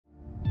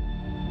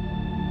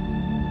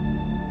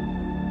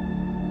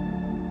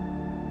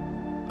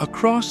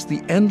Across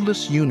the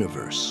endless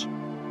universe,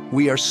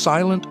 we are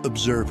silent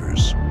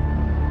observers.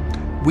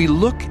 We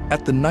look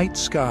at the night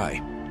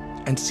sky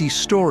and see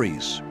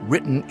stories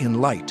written in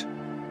light.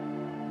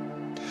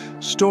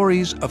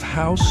 Stories of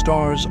how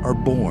stars are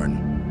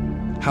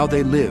born, how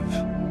they live,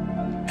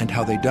 and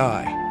how they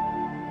die.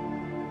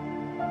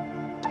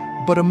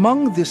 But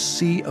among this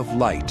sea of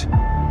light,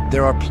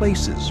 there are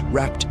places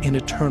wrapped in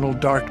eternal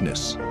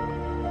darkness,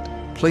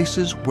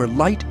 places where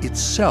light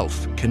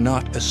itself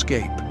cannot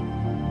escape.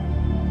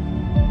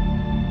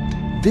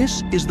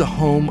 This is the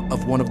home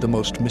of one of the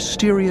most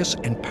mysterious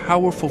and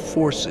powerful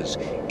forces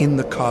in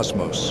the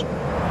cosmos,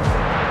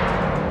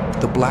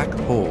 the black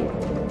hole.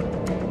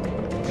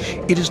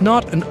 It is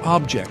not an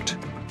object,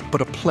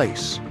 but a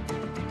place,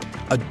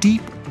 a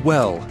deep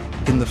well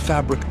in the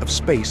fabric of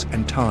space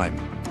and time.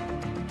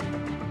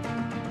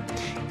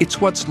 It's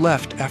what's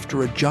left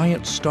after a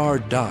giant star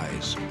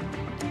dies.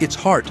 Its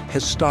heart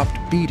has stopped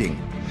beating,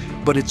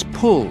 but its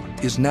pull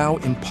is now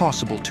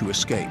impossible to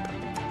escape.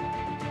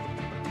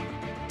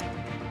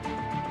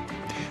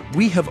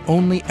 We have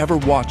only ever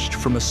watched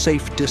from a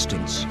safe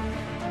distance.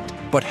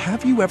 But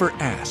have you ever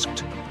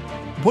asked,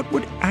 what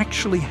would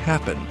actually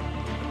happen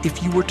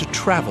if you were to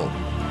travel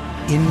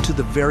into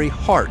the very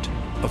heart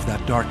of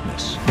that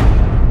darkness?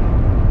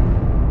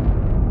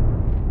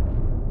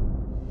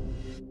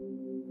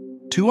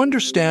 To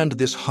understand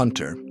this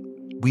hunter,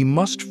 we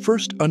must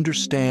first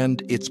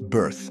understand its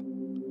birth.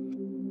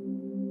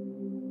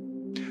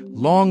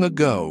 Long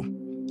ago,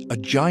 a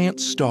giant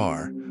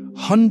star,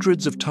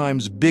 hundreds of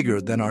times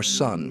bigger than our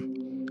sun,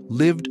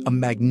 lived a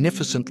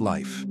magnificent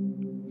life.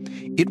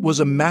 It was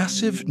a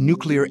massive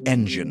nuclear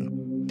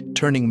engine,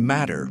 turning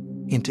matter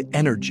into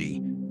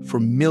energy for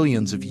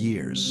millions of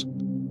years.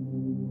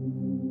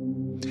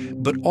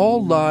 But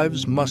all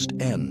lives must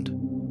end.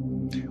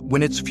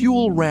 When its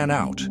fuel ran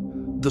out,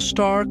 the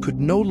star could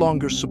no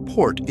longer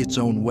support its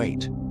own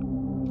weight.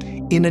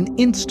 In an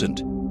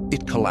instant,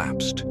 it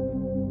collapsed,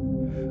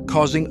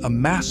 causing a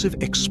massive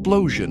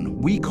explosion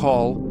we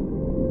call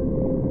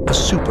a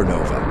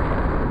supernova.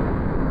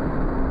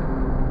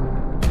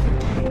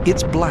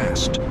 Its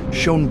blast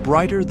shone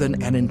brighter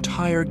than an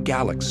entire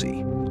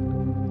galaxy.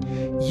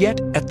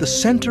 Yet at the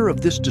center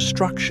of this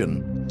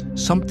destruction,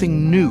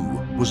 something new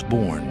was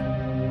born.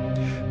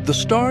 The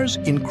star's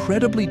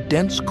incredibly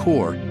dense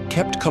core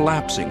kept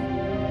collapsing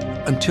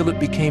until it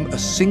became a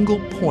single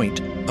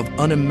point of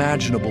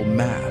unimaginable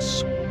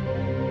mass.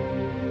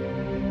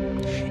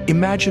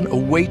 Imagine a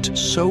weight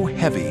so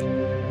heavy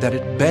that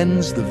it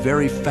bends the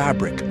very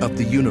fabric of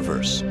the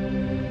universe.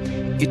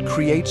 It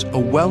creates a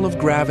well of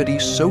gravity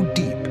so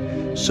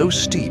deep, so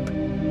steep,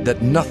 that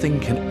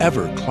nothing can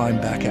ever climb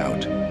back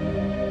out.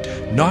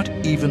 Not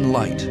even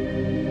light,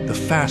 the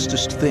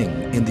fastest thing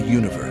in the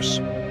universe.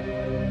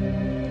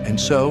 And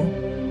so,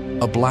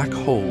 a black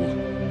hole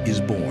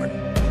is born.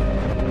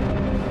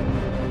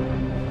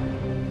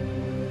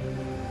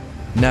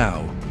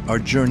 Now, our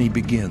journey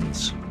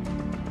begins.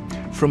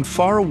 From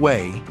far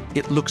away,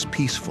 it looks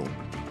peaceful.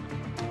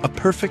 A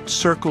perfect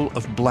circle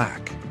of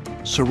black,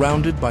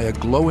 surrounded by a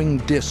glowing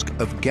disk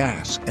of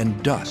gas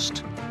and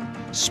dust,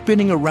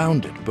 spinning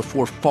around it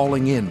before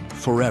falling in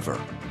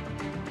forever.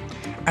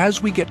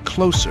 As we get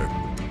closer,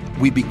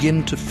 we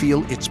begin to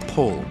feel its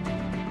pull,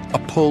 a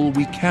pull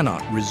we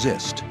cannot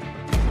resist.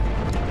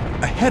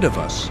 Ahead of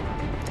us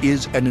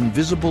is an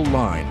invisible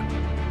line.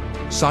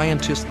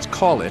 Scientists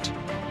call it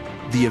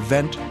the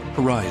event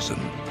horizon.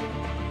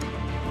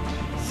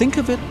 Think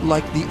of it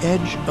like the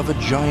edge of a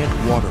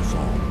giant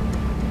waterfall.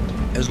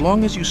 As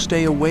long as you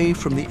stay away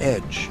from the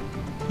edge,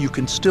 you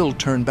can still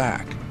turn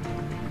back.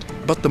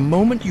 But the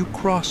moment you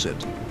cross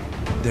it,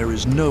 there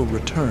is no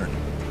return.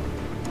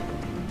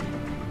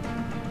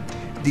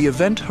 The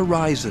event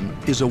horizon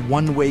is a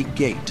one-way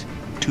gate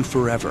to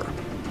forever.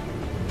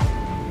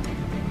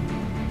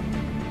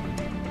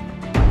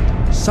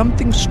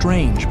 Something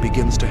strange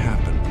begins to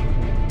happen.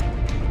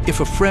 If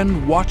a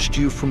friend watched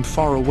you from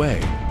far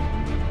away,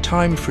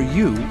 time for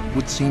you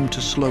would seem to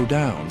slow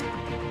down.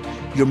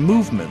 Your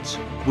movements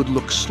would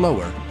look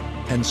slower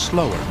and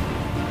slower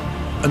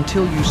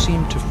until you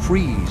seem to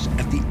freeze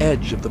at the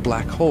edge of the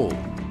black hole,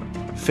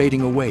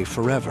 fading away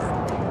forever.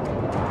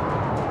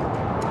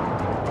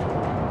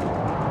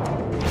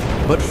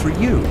 But for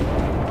you,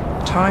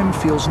 time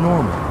feels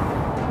normal.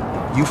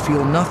 You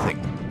feel nothing.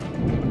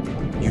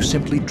 You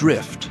simply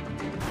drift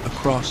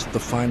across the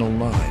final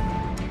line.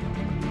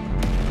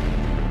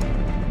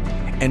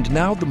 And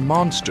now the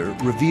monster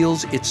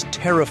reveals its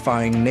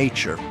terrifying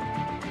nature.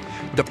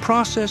 The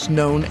process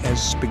known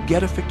as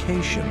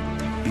spaghettification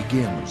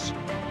begins.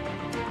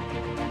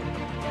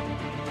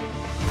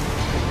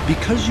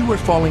 Because you are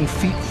falling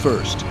feet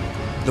first,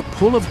 the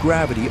pull of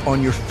gravity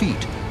on your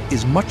feet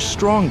is much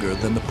stronger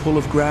than the pull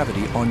of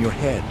gravity on your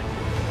head.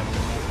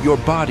 Your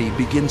body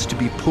begins to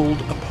be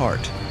pulled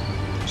apart,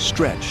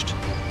 stretched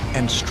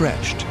and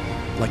stretched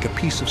like a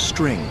piece of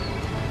string.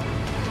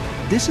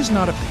 This is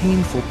not a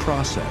painful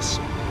process,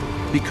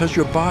 because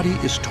your body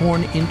is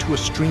torn into a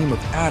stream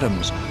of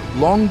atoms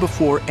long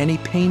before any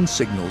pain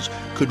signals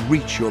could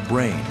reach your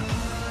brain.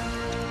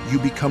 you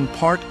become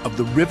part of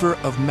the river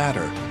of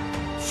matter,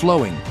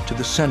 flowing to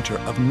the center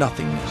of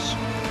nothingness.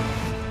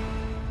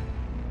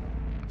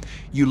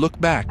 You look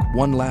back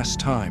one last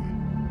time.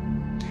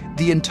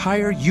 The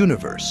entire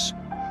universe,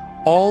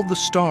 all the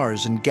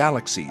stars and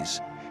galaxies,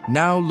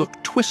 now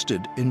look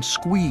twisted and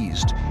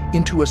squeezed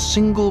into a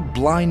single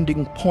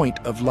blinding point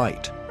of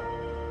light.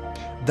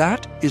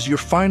 That is your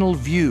final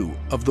view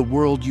of the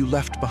world you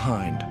left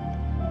behind,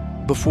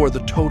 before the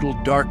total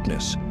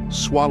darkness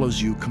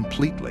swallows you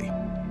completely.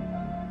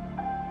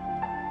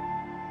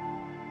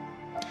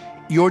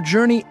 Your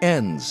journey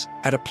ends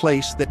at a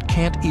place that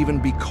can't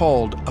even be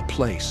called a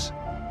place.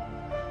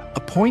 A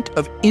point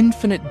of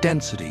infinite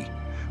density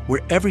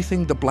where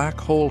everything the black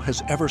hole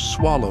has ever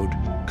swallowed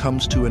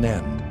comes to an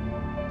end.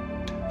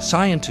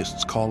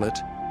 Scientists call it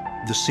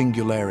the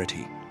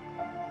Singularity.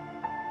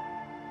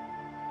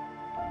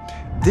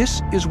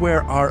 This is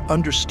where our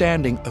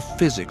understanding of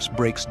physics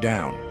breaks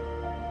down.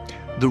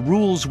 The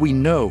rules we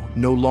know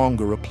no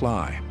longer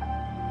apply.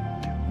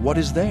 What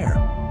is there?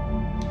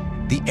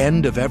 The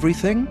end of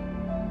everything?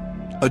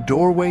 A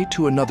doorway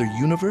to another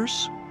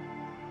universe?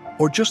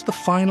 Or just the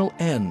final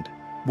end,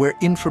 where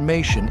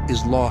information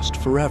is lost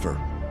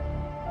forever?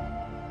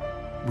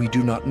 We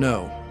do not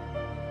know.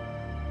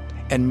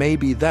 And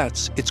maybe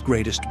that's its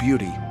greatest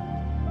beauty.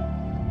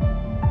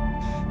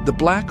 The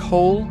black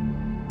hole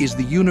is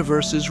the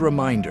universe's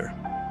reminder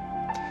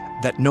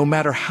that no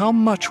matter how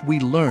much we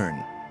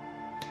learn,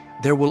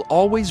 there will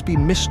always be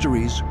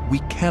mysteries we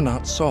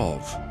cannot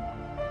solve.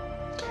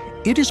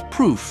 It is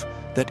proof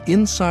that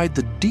inside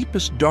the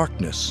deepest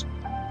darkness,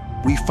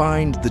 we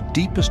find the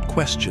deepest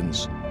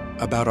questions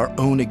about our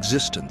own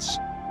existence.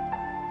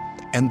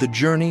 And the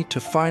journey to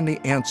find the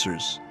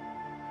answers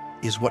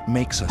is what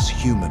makes us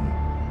human.